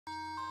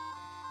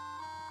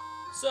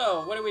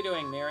So, what are we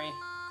doing, Mary?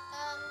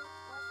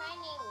 We're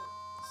finding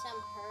some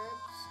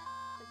herbs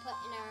to put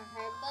in our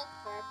herb book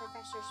for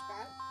Professor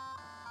Sprout.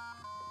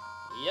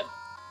 Yep.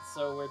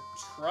 So we're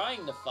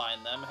trying to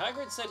find them.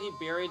 Hagrid said he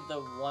buried the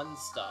one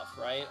stuff,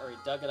 right? Or he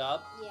dug it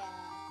up? Yeah.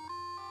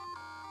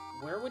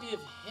 Where would he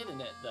have hidden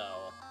it,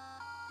 though?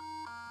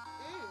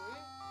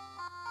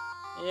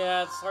 Mm.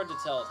 Yeah, it's hard to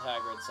tell with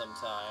Hagrid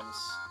sometimes.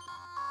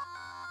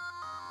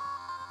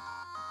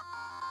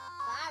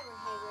 If I were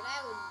Hagrid,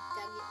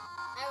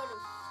 I would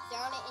have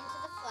thrown it into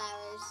the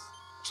flowers.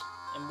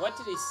 And what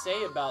did he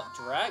say about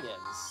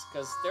dragons?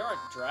 Because there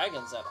aren't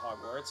dragons at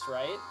Hogwarts,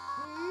 right?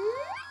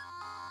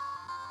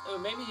 Oh,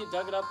 maybe he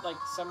dug it up like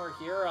somewhere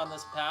here on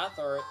this path,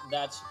 or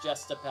that's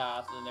just a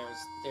path and there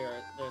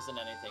isn't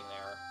anything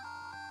there.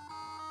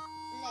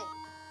 No.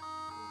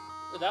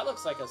 Ooh, that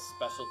looks like a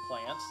special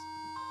plant.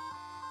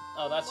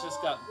 Oh, that's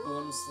just got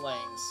boom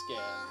slang skin.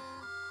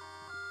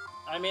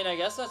 I mean, I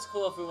guess that's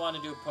cool if we want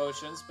to do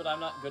potions, but I'm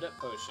not good at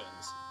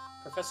potions.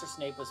 Professor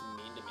Snape was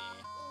mean to me.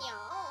 No.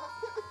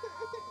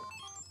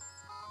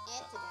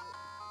 Antidote.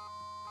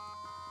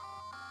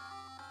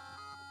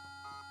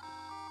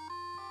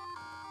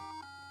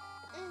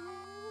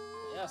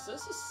 Yeah, so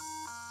this is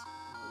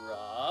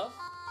rough.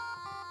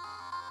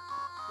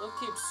 We'll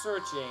keep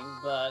searching,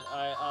 but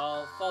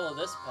I'll follow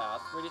this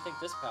path. Where do you think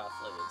this path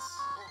leads?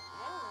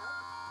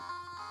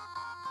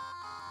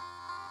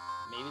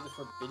 I don't know. Maybe the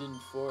Forbidden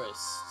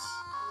Forest.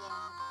 Yeah.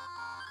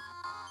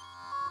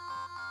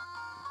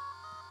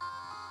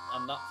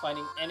 I'm not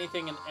finding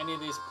anything in any of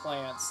these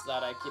plants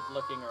that I keep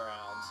looking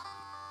around.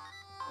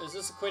 Is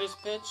this a Quidditch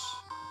pitch?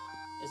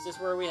 Is this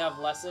where we have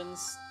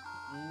lessons?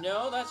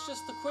 No, that's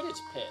just the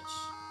Quidditch pitch.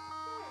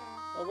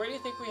 Well, where do you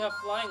think we have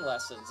flying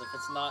lessons if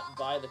it's not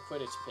by the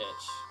Quidditch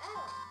pitch?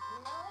 Oh,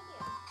 no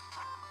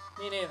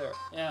idea. Me neither.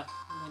 Yeah,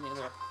 me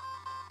neither.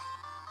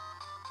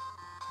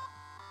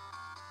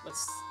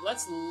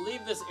 Let's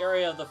leave this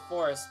area of the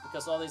forest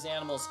because all these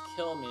animals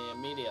kill me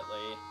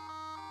immediately.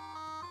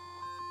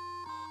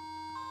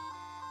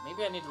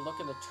 Maybe I need to look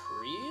in the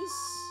trees?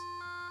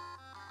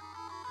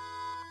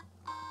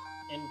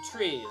 In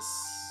trees.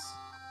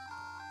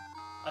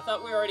 I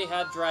thought we already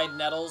had dried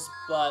nettles,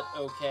 but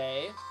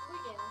okay. We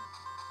do.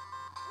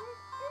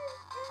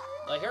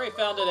 Well, Harry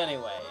found it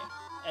anyway,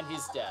 and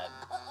he's dead.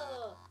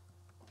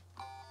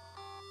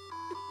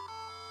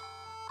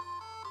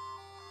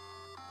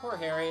 Poor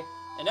Harry.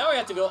 And now we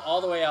have to go all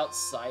the way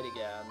outside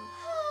again.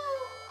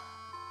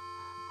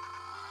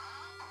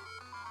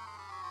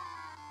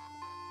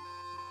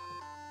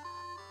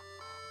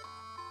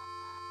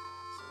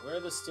 So where are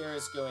the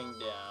stairs going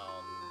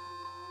down?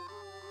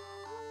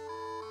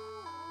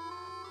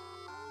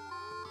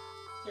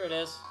 Here it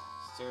is.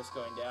 Stairs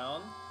going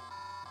down.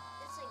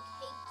 It's like,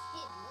 hey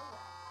kid, move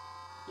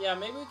it. Yeah,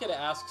 maybe we could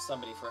ask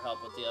somebody for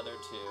help with the other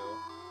two.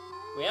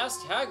 We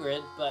asked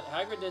Hagrid, but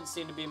Hagrid didn't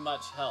seem to be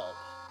much help.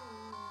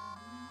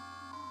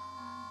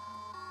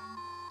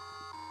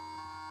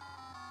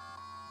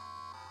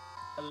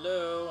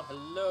 Hello,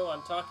 hello,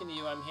 I'm talking to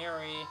you, I'm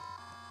Harry.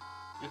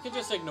 You can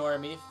just ignore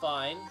me,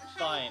 fine,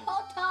 fine.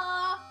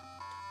 Potter!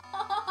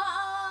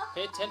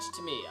 Pay attention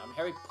to me, I'm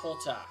Harry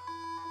Potter.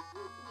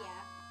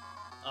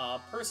 Yeah.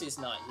 Percy's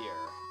not here.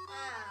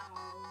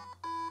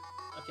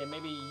 Ow. Okay,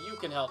 maybe you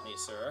can help me,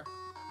 sir.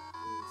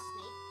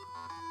 Snape.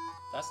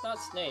 That's not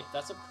Snape,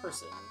 that's a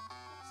person.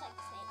 Looks like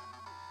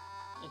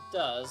Snape. It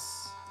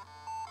does.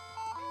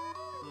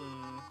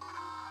 Hmm.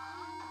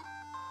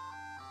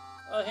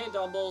 Oh, hey,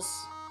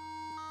 Dumbles.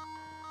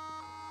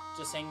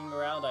 Just hanging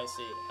around, I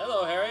see.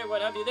 Hello, Harry,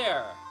 what have you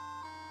there?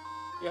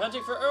 You're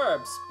hunting for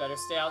herbs. Better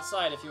stay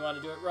outside if you want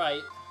to do it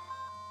right.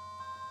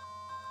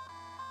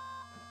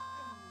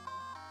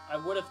 I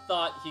would have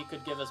thought he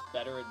could give us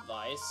better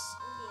advice,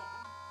 Yeah.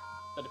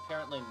 but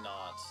apparently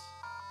not.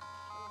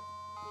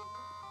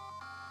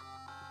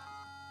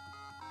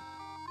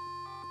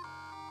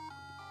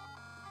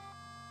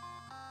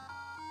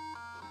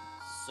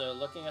 So,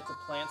 looking at the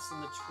plants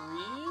in the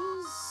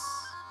trees...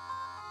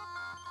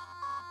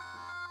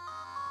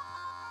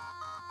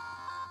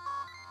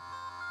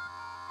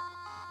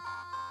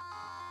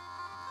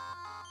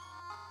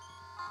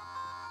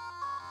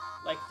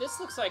 Like, this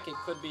looks like it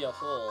could be a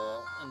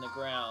hole in the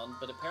ground,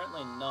 but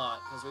apparently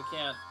not, because we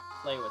can't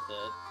play with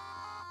it.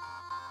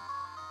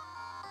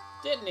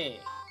 Didn't he? Yay!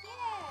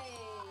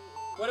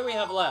 What do we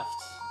have left?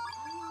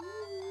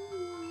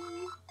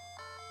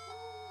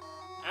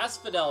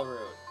 Asphodel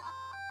root.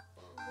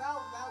 Row.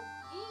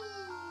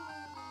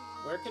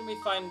 Where can we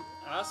find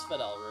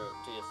asphodel root,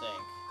 do you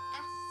think?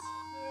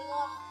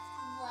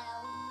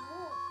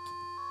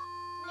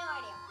 No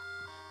idea.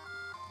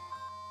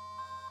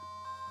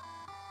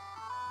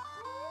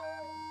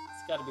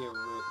 It's gotta be a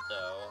root,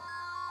 though.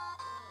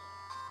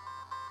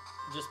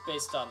 Just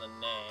based on the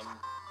name.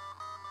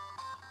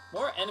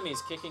 More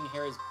enemies kicking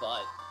Harry's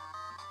butt.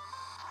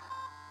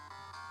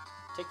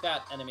 Take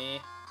that,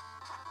 enemy.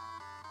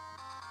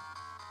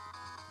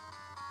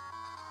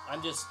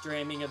 I'm just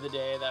dreaming of the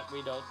day that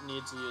we don't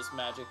need to use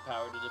magic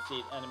power to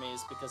defeat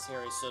enemies because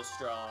Harry's so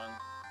strong.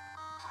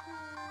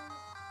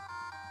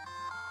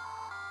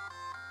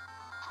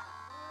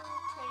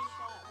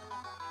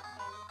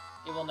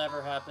 it will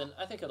never happen.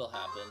 I think it'll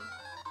happen.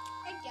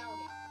 I doubt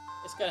it.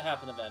 It's gonna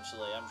happen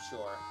eventually, I'm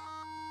sure.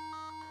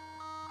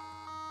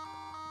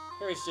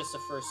 Harry's just a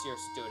first-year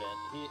student.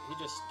 He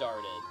just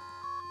started.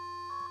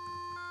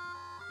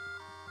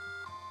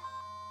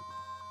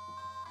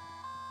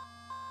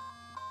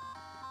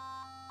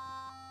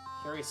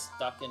 Harry's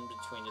stuck in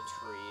between the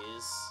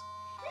trees.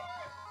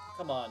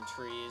 Come on,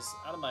 trees.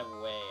 Out of my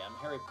way. I'm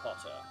Harry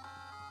Potter.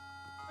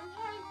 I'm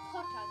Harry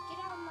Potter. Get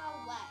out of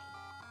my way.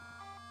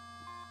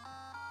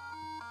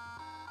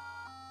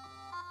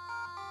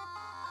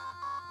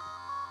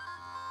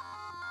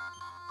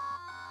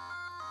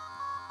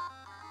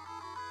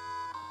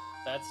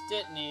 That's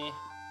Dittany.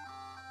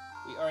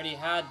 We already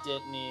had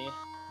Dittany.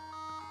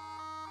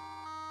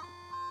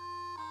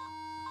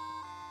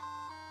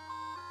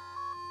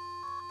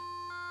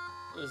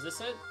 Ooh, is this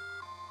it?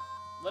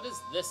 What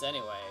is this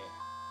anyway?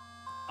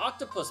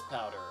 Octopus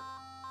powder.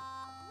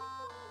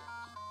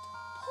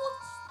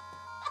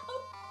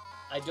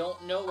 I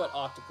don't know what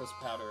octopus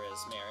powder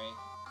is, Mary.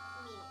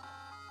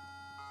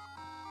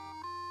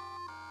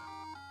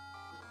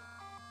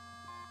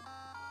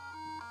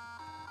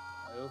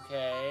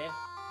 Okay.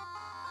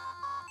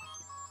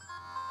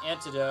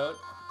 Antidote.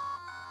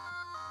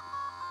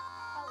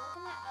 Oh, look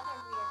at that other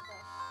weird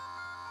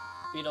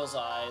bush. Beetle's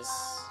eyes.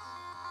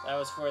 That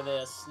was for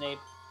the Snape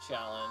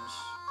challenge.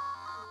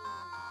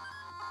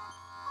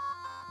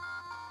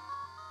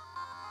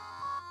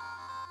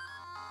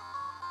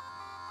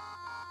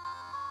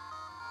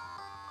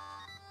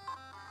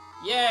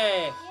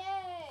 Yay!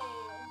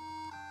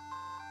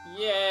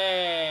 Yay!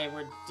 Yay!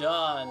 We're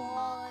done.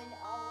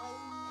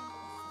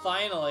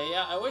 Finally.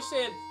 Yeah, I wish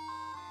they had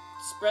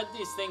spread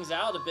these things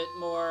out a bit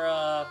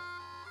more,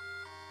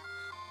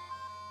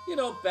 you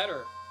know,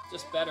 better.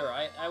 Just better.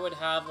 I would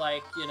have,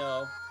 like, you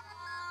know,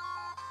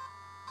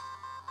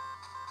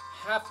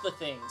 half the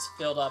things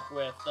filled up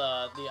with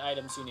the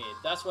items you need.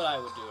 That's what I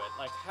would do it.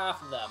 Like,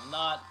 half of them.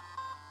 Not...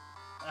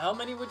 How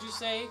many would you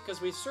say? Because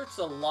we searched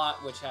a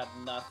lot which had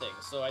nothing.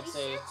 So I'd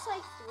say... We searched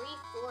like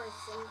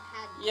 3/4 and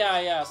had...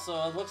 Yeah, so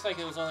it looks like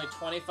it was only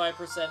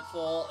 25%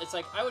 full. It's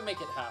like, I would make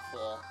it half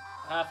full.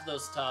 Half of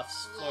those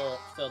tufts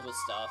filled with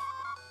stuff.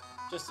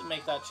 Just to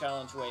make that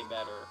challenge way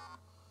better.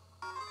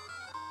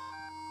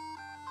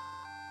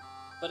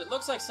 But it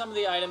looks like some of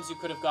the items you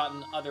could have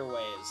gotten other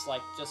ways.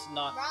 Like, just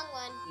not... Wrong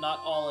one. Not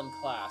all in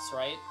class,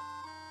 right?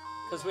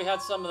 Because we had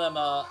some of them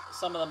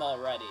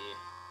already.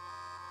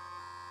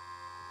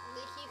 At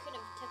least you could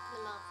have took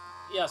them off.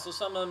 Yeah, so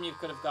some of them you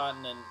could have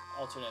gotten in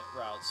alternate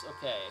routes.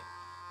 Okay.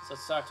 So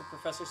let's talk to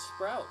Professor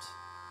Sprout.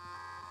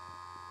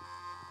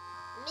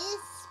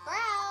 Miss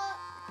Sprout!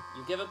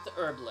 You give up the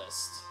herb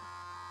list.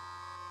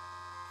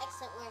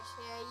 Excellent work,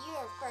 Sarah. You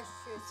are first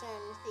to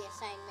return with the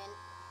assignment.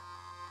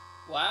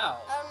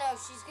 Wow. Oh no,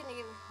 she's gonna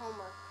give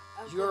homework.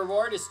 Okay. Your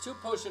reward is 2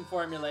 potion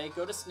formulae.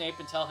 Go to Snape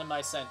and tell him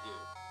I sent you.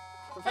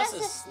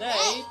 Professor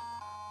Snape?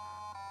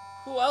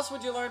 Who else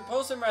would you learn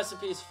potion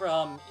recipes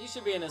from? He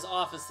should be in his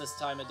office this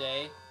time of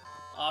day.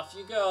 Off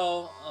you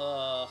go.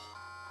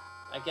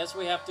 I guess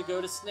we have to go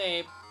to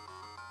Snape.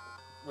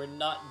 We're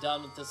not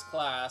done with this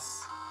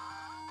class.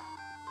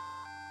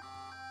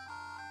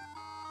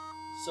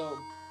 So,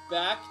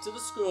 back to the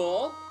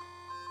school.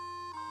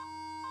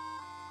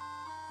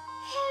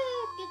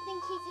 Good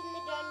thing he's in the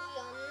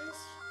dungeons.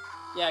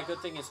 Yeah, good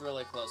thing he's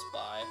really close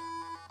by.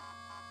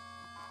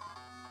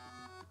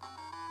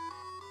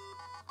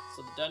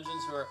 So the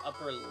dungeons were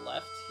upper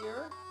left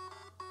here.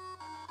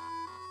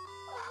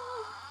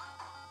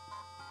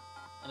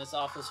 And his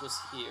office was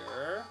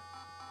here.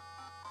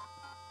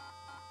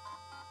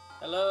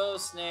 Hello,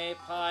 Snape.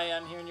 Hi,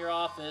 I'm here in your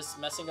office,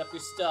 messing up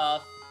your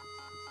stuff.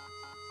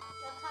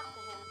 Don't talk to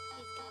him.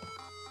 He's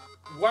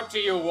gonna... What do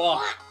you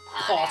want,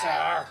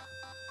 Potter?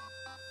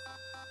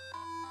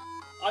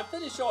 I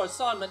finished your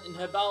assignment in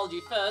herbology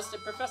first,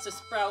 and Professor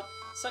Sprout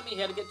sent me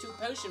here to get 2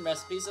 potion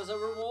recipes as a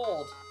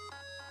reward.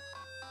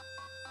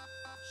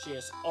 She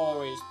has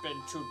always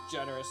been too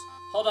generous.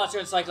 Hold out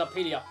your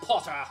encyclopedia,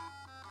 Potter!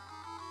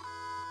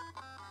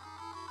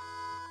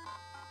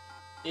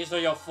 These are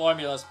your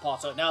formulas,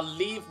 Potter. Now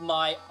leave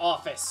my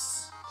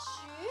office.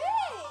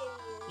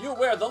 Jeez. You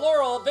wear the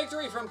laurel of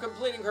victory from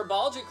completing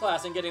herbology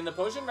class and getting the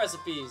potion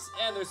recipes.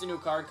 And there's a new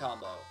card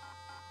combo.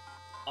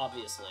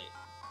 Obviously.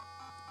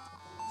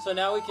 So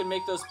now we can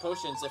make those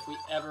potions if we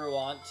ever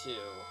want to.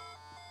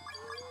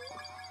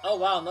 Oh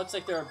wow, and looks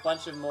like there are a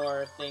bunch of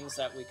more things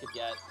that we could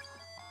get.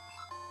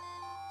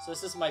 So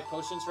this is my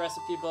potions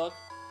recipe book.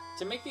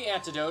 To make the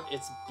antidote,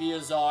 it's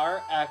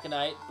Beazar,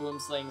 Aconite,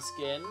 Boomslang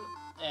Skin,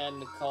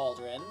 and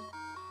Cauldron.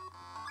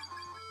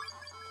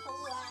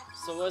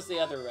 So what's the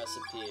other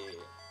recipe?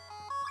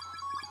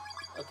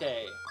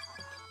 Okay.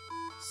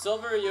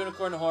 Silver,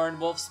 Unicorn Horn,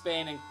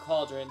 Wolfsbane, and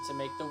Cauldron to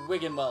make the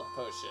Wiggenweld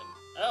potion.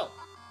 Oh.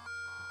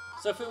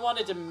 So if we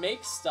wanted to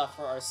make stuff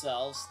for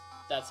ourselves,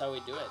 that's how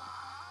we do it.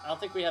 I don't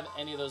think we have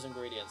any of those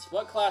ingredients.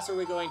 What class are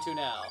we going to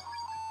now?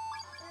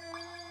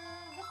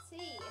 Let's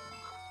see.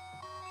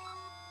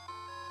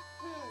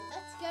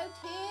 Let's go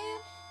to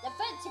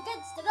Defense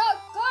Against the Dark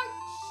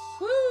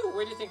Arts. Woo!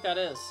 Where do you think that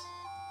is?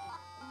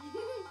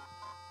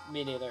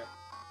 Me neither.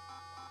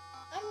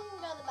 I'm gonna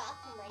go to the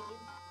bathroom right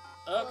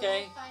here.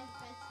 Okay. Find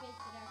defense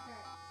gates that are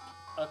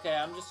hurt. Okay,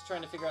 I'm just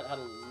trying to figure out how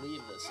to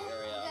leave this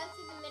area. Go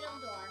to the middle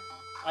door.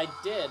 I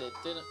did. It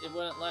didn't. It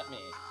wouldn't let me.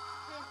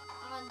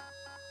 On.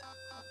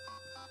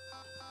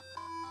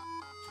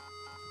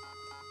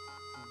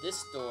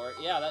 This door.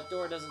 Yeah, that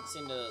door doesn't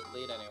seem to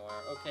lead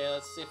anywhere. Okay,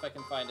 let's see if I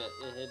can find a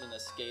hidden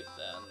escape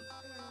then.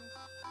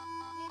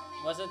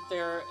 Wasn't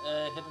there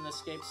a hidden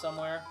escape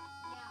somewhere?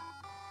 Yeah.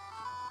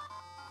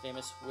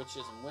 Famous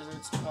Witches and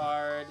Wizards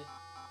card.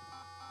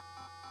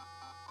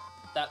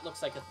 That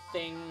looks like a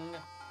thing.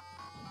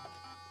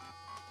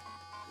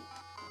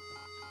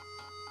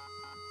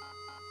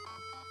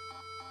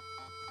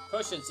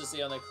 Potions is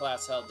the only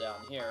class held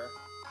down here.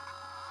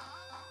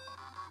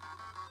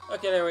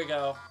 Okay, there we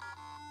go.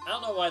 I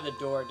don't know why the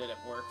door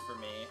didn't work for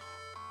me.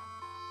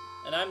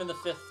 And I'm in the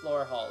 5th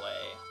floor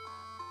hallway.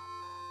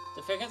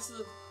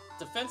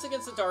 Defense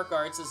against the dark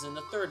arts is in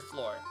the 3rd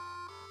floor.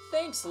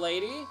 Thanks,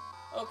 lady.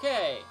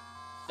 Okay,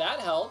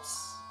 that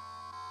helps.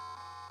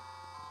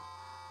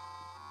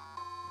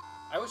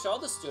 I wish all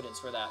the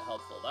students were that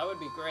helpful. That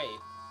would be great.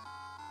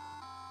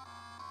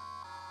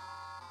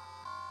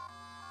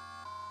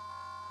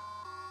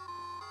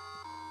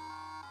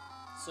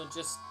 So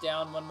just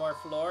down one more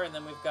floor, and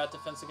then we've got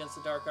Defense Against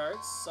the Dark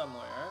Arts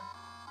somewhere.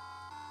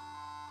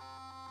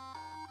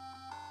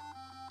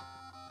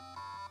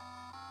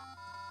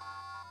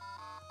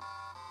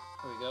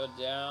 Here we go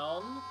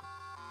down.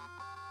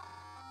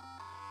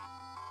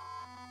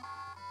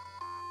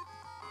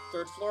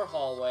 3rd floor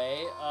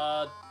hallway.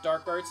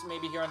 Dark Arts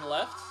maybe here on the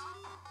left.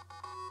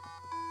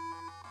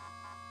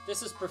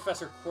 This is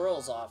Professor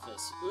Quirrell's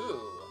office. Ooh.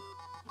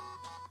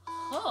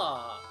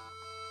 Huh.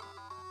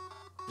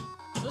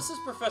 This is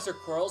Professor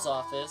Quirrell's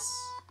office.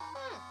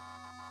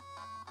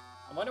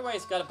 I wonder why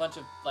he's got a bunch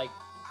of, like...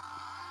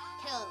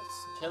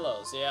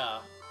 Pillows, yeah.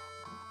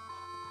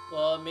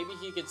 Well, maybe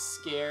he gets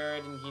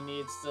scared and he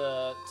needs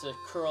to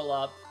curl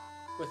up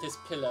with his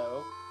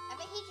pillow. I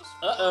bet he just...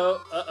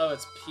 Uh-oh,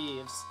 it's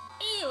Peeves.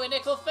 Ew, a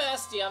nickel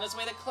thirsty on his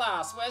way to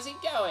class. Where's he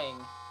going?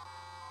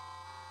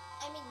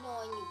 I'm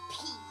ignoring you,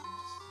 Peeves.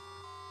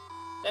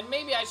 Then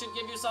maybe I should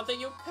give you something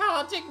you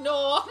can't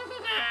ignore.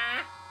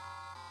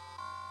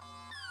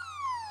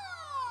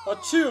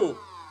 Achoo!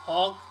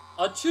 Honk!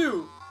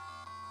 Achoo!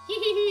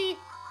 Hee.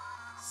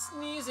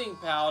 Sneezing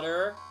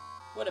powder.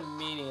 What a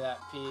meanie,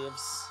 that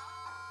Peeves.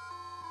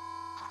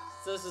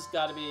 So this has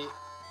got to be...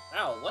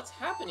 Ow, what's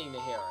happening to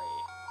Harry?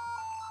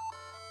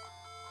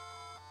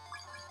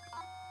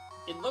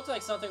 It looked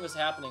like something was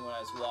happening when I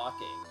was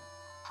walking.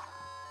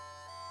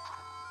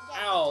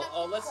 Yeah, Ow!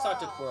 Oh, let's talk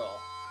to Quirrell.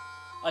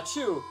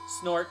 Achoo!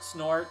 Snort,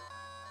 snort.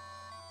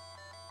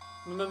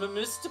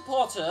 Mr.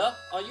 Potter,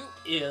 are you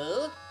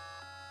ill?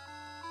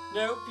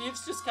 No,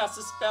 Peeves just cast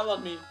a spell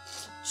on me.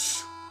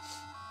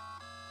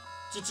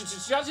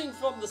 Judging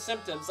from the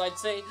symptoms, I'd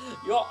say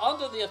you're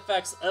under the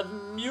effects of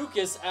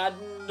Mucus Ad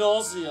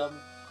Nauseum,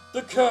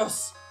 the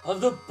curse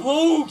of the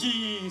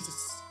bogies.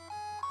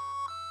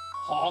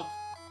 Honk.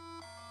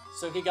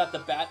 So he got the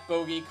bat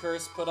bogey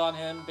curse put on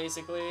him,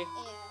 basically.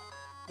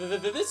 Yeah.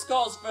 This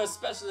calls for a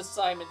special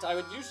assignment I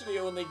would usually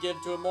only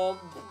give to a more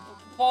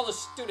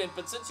polished student,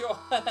 but since you're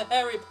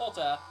Harry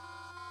Potter,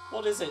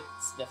 what is it,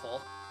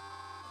 Sniffle?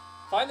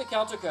 Find the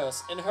counter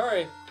curse, and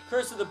hurry!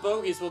 Curse of the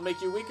bogies will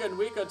make you weaker and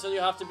weaker until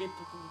you have to be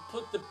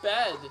put to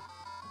bed.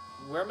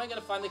 Where am I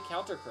gonna find the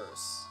counter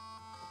curse?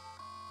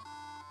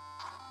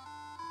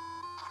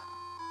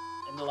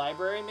 In the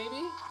library, maybe?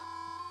 Maybe.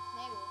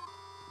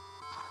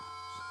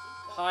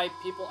 Hi,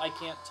 people I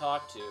can't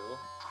talk to.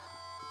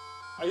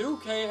 Are you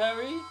okay,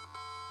 Harry?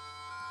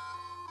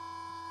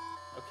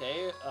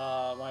 Okay,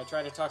 when I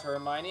try to talk to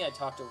Hermione, I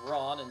talk to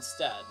Ron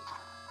instead.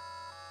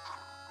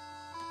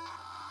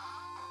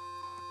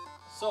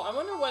 So I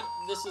wonder what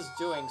this is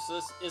doing. So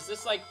is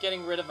this like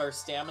getting rid of our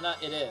stamina?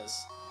 It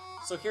is.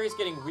 So Harry's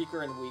getting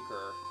weaker and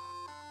weaker.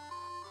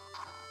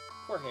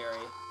 Poor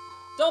Harry.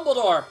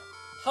 Dumbledore!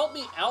 Help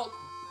me out!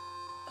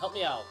 Help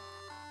me out.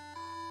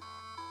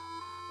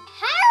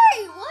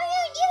 Harry, what are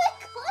you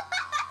doing?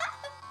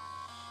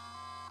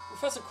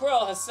 Professor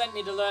Quirrell has sent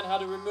me to learn how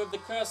to remove the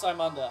curse I'm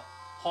under.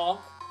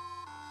 Honk.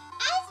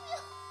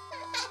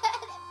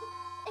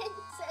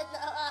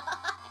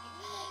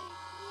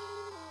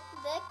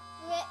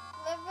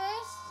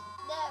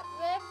 The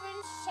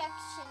reverence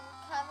section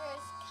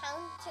covers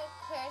counter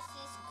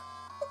curses.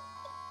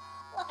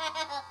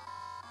 Wow.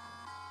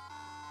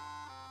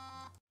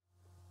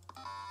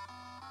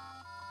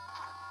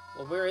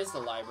 Well, where is the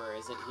library?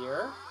 Is it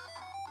here?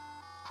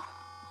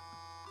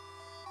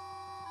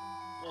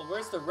 Well,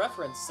 where's the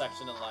reference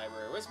section in the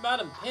library? Where's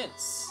Madam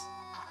Pince?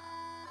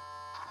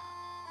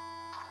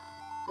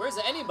 Where's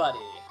anybody?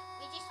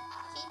 We just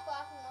keep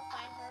walking, we'll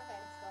find her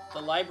eventually.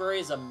 The library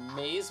is a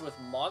maze with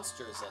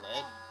monsters in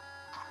it.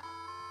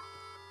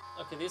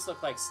 Okay, these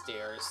look like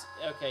stairs.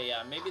 Okay,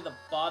 yeah, maybe the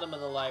bottom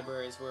of the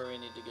library is where we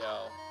need to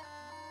go.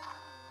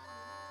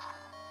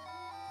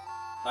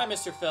 Hi,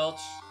 Mr. Filch.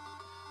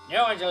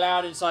 No one's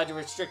allowed inside the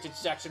restricted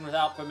section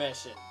without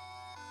permission.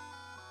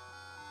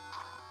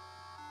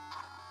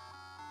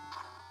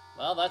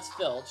 Well, that's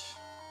Filch.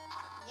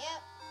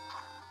 Yep.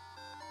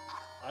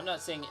 I'm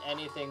not seeing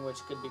anything which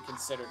could be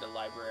considered a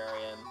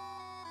librarian.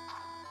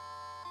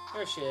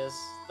 Here she is.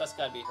 That's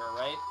gotta be her,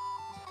 right?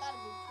 It's gotta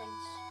be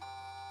Prince.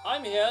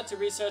 I'm here to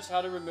research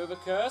how to remove a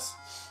curse.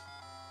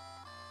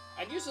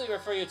 I'd usually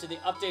refer you to the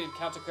updated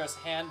Counter Curse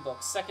Handbook,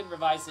 2nd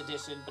revised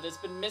edition, but it's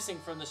been missing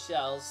from the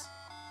shelves.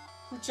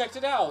 Who checked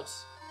it out?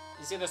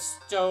 Is it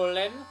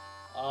stolen?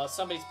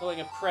 Somebody's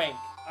pulling a prank.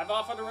 I've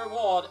offered a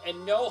reward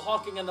and no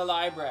honking in the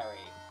library.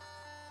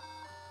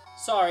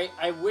 Sorry,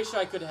 I wish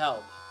I could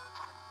help.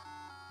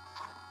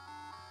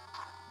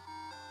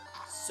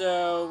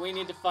 So, we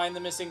need to find the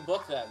missing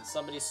book then.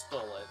 Somebody stole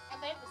it. I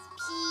bet it was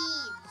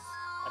Peeves.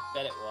 I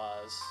bet it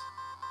was.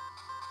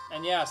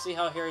 And yeah, see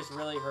how Harry's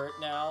really hurt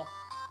now?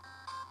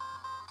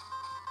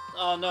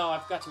 Oh no,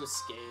 I've got to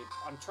escape.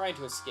 I'm trying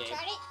to escape.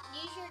 Try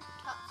to use your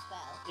top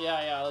spell.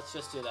 Yeah, let's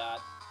just do that.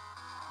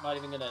 I'm not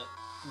even gonna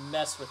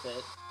mess with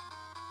it.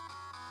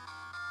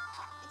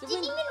 It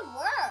didn't even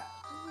work.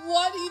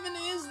 What even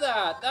is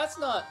that? That's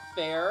not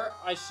fair.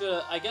 I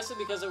guess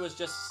because it was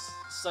just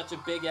such a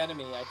big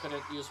enemy, I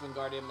couldn't use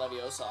Wingardium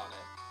Leviosa on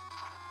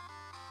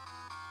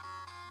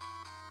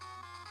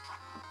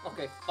it.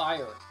 Okay,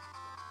 fire.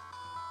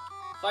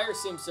 Fire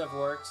seems to have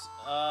worked.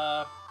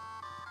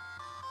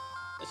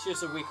 Let's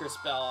use a weaker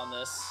spell on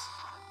this.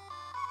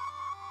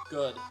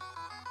 Good.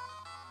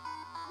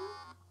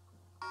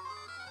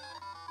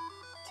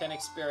 10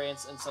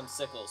 experience and some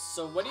sickles.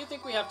 So what do you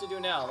think we have to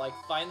do now? Like,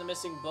 find the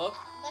missing book?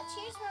 Let's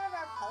use one of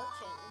our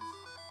potions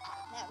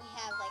that we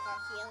have, like our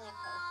healing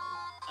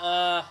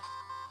potion.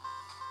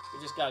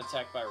 We just got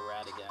attacked by a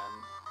rat again.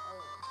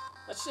 Oh.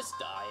 Let's just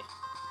die.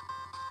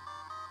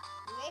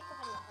 We wake up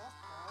in the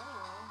hospital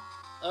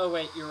anyway. Oh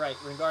wait, you're right.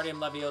 Wingardium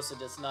Leviosa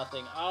does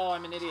nothing. Oh,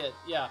 I'm an idiot.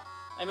 Yeah.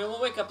 I mean,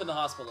 we'll wake up in the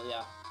hospital,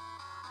 yeah.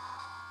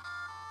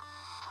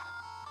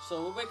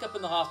 So we'll wake up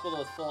in the hospital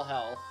with full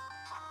health.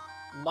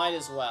 Might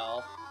as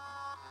well.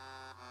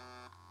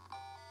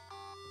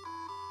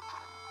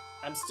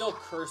 I'm still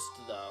cursed,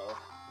 though.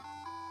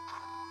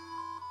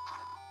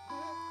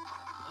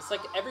 It's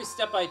like every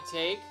step I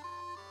take...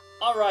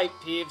 Alright,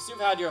 Peeves,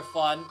 you've had your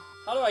fun.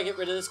 How do I get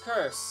rid of this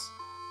curse?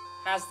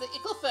 Has the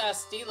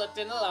Ickle-Thirsty looked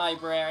in the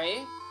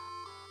library?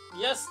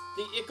 Yes,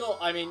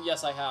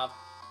 yes, I have.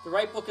 The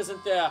right book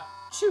isn't there.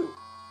 Choo!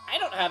 I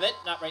don't have it.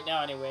 Not right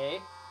now,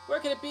 anyway. Where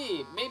could it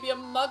be? Maybe a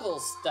muggle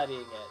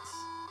studying it.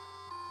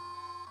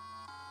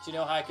 Do you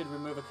know how I could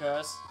remove a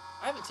curse?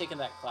 I haven't taken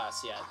that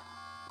class yet.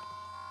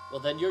 Well,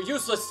 then you're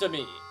useless to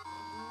me.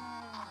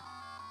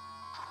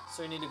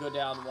 So we need to go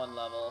down one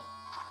level.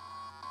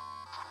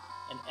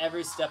 And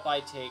every step I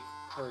take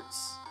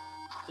hurts.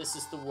 This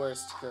is the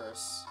worst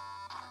curse.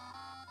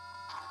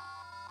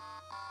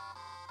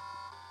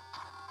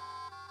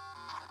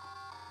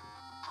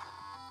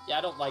 Yeah,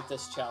 I don't like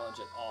this challenge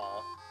at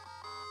all.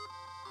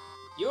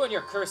 You and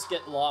your curse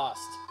get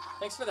lost.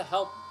 Thanks for the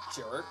help,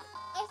 jerk.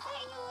 I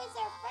thought you was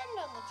our friend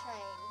on the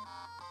train.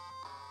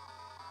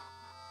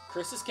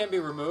 Curses can be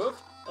removed?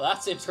 Well,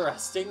 that's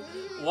interesting.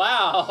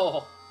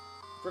 Wow!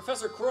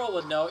 Professor Quirrell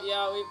would know.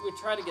 Yeah, we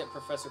try to get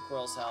Professor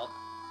Quirrell's help.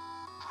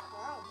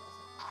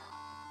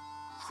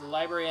 So the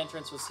library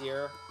entrance was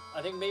here.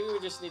 I think maybe we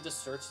just need to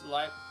search the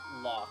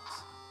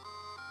locked.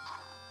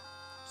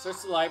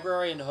 Search the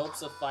library in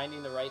hopes of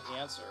finding the right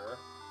answer.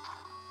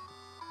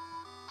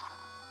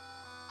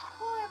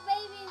 Poor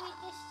baby, we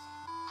just...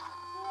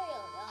 I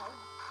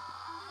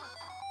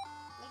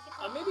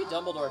don't know. Maybe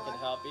Dumbledore can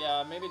help.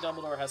 Yeah, maybe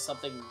Dumbledore has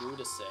something new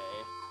to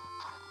say.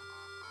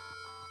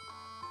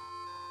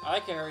 I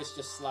like Harry's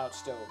just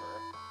slouched over.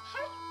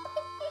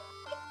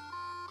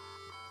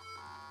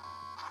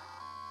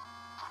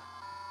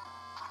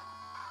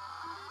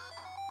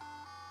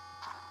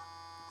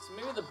 So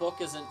maybe the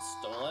book isn't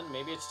stolen.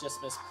 Maybe it's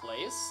just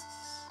misplaced.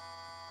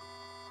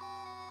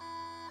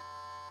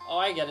 Oh,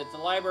 I get it. The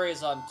library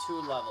is on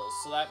 2 levels,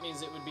 so that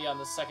means it would be on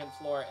the 2nd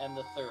floor and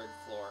the 3rd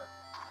floor.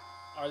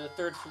 Or the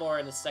 3rd floor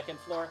and the 2nd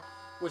floor.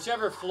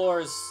 Whichever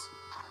floors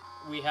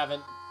we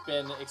haven't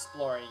been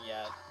exploring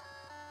yet.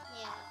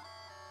 Yeah.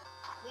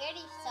 We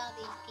already saw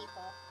these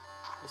people.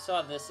 We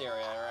saw this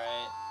area,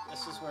 right?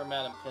 This is where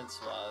Madame Pince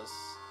was.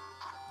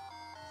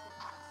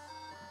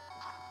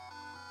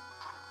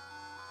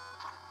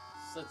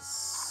 So let's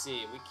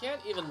see. We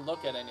can't even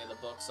look at any of the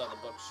books on the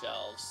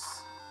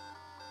bookshelves.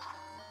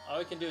 All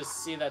we can do is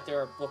see that there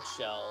are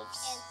bookshelves.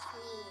 And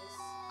sneeze.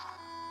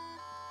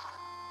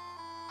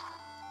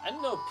 I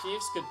didn't know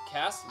Peeves could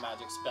cast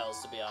magic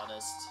spells, to be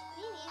honest.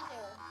 Me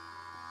neither.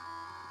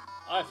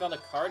 Oh, I found a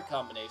card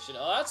combination.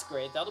 Oh, that's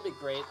great. That'll be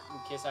great in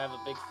case I have a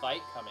big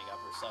fight coming up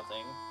or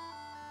something.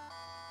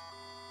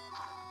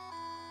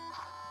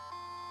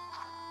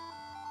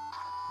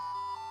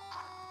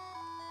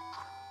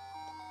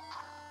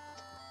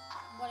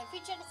 What if we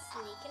try to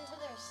sneak into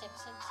the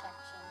restricted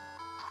section?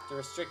 The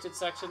restricted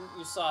section?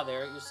 You saw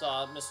there. You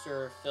saw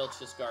Mr.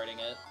 Filch is guarding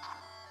it.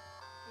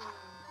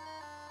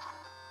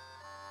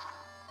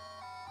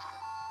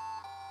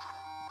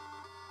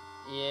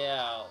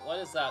 Yeah, what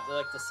is that?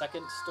 Like the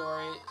second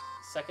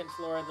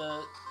floor of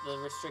the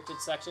restricted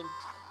section?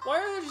 Why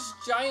are there just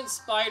giant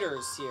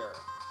spiders here?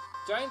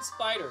 Giant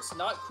spiders,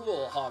 not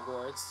cool,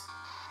 Hogwarts.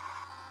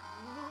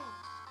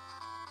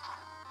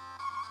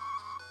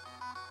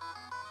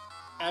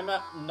 I'm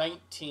at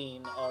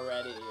 19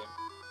 already.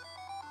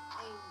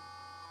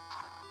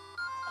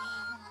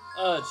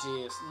 Oh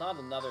jeez, not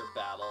another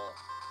battle.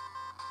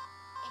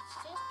 It's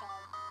just a...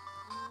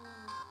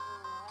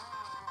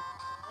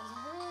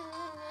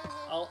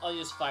 I'll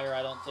use fire.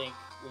 I don't think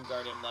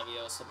Wingardium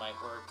Leviosa might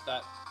work.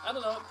 That, I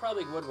don't know, it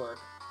probably would work.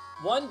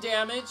 1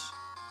 damage. It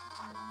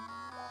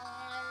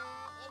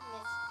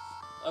misses.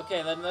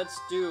 Okay, then let's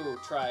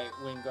try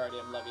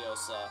Wingardium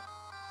Leviosa.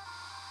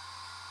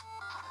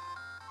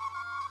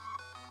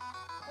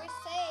 We're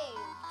saved.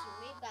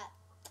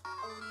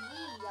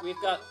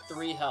 We've got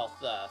 3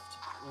 health left.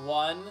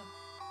 1,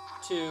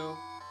 2,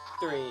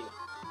 3.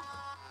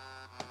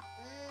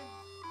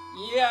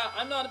 Yeah,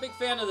 I'm not a big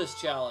fan of this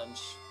challenge.